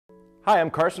Hi,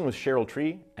 I'm Carson with Cheryl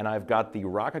Tree, and I've got the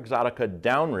Rock Exotica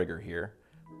Downrigger here.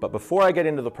 But before I get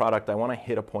into the product, I want to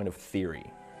hit a point of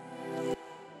theory.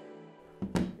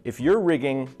 If you're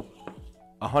rigging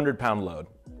a 100-pound load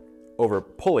over a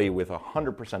pulley with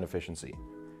 100% efficiency,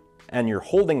 and you're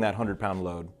holding that 100-pound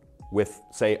load with,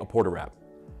 say, a porta wrap,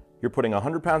 you're putting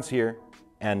 100 pounds here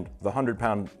and the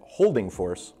 100-pound holding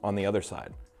force on the other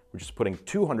side, which is putting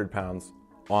 200 pounds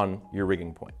on your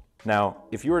rigging point. Now,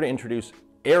 if you were to introduce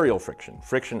aerial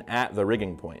friction at the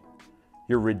rigging point,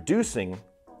 you're reducing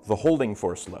the holding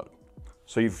force load.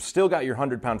 So you've still got your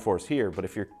 100-pound force here, but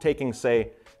if you're taking,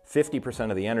 say,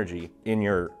 50% of the energy in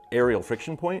your aerial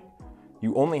friction point,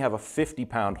 you only have a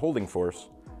 50-pound holding force,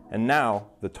 and now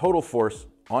the total force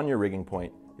on your rigging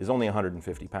point is only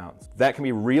 150 pounds. That can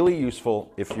be really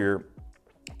useful if you're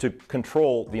to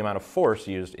control the amount of force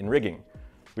used in rigging,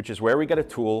 which is where we get a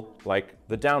tool like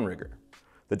the downrigger.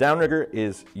 The downrigger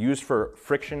is used for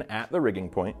friction at the rigging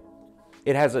point.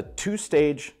 It has a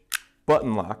 2-stage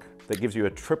button lock that gives you a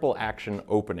triple action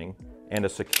opening and a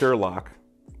secure lock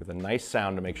with a nice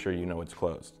sound to make sure you know it's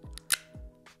closed.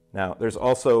 Now, there's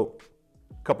also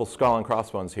a couple skull and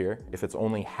crossbones here if it's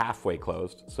only halfway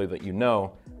closed, so that you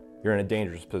know you're in a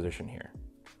dangerous position here.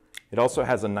 It also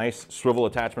has a nice swivel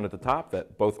attachment at the top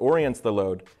that both orients the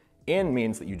load and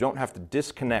means that you don't have to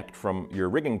disconnect from your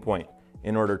rigging point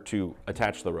in order to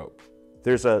attach the rope.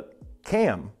 There's a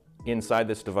cam inside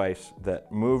this device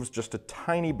that moves just a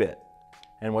tiny bit,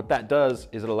 and what that does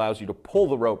is it allows you to pull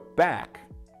the rope back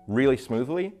really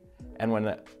smoothly, and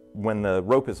when the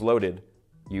rope is loaded,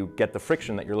 you get the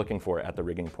friction that you're looking for at the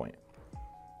rigging point.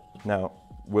 Now,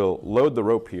 we'll load the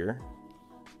rope here,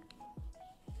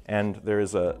 and there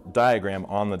is a diagram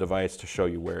on the device to show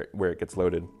you where it gets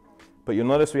loaded. But you'll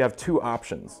notice we have two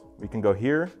options. We can go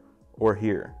here or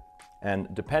here.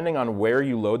 And depending on where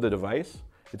you load the device,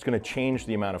 it's going to change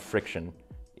the amount of friction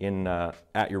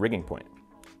at your rigging point.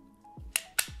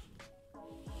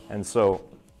 And so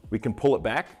we can pull it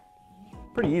back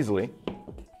pretty easily,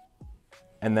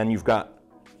 and then you've got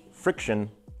friction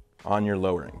on your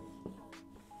lowering.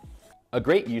 A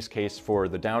great use case for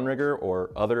the downrigger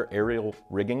or other aerial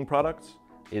rigging products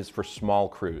is for small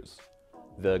crews.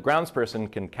 The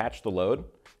groundsperson can catch the load,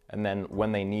 and then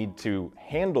when they need to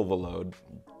handle the load,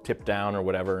 tip down or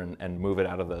whatever, and move it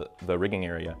out of the rigging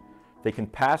area, they can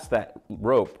pass that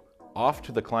rope off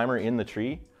to the climber in the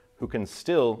tree, who can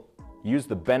still use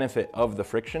the benefit of the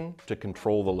friction to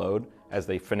control the load as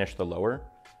they finish the lower.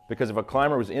 Because if a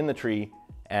climber was in the tree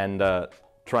and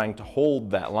trying to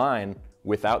hold that line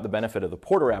without the benefit of the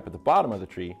porta wrap at the bottom of the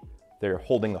tree, they're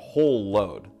holding the whole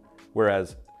load.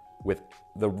 Whereas with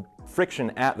the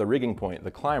friction at the rigging point, the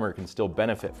climber can still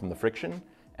benefit from the friction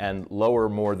and lower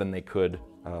more than they could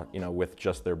with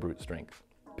just their brute strength.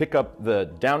 Pick up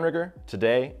the downrigger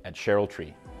today at Cheryl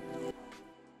Tree.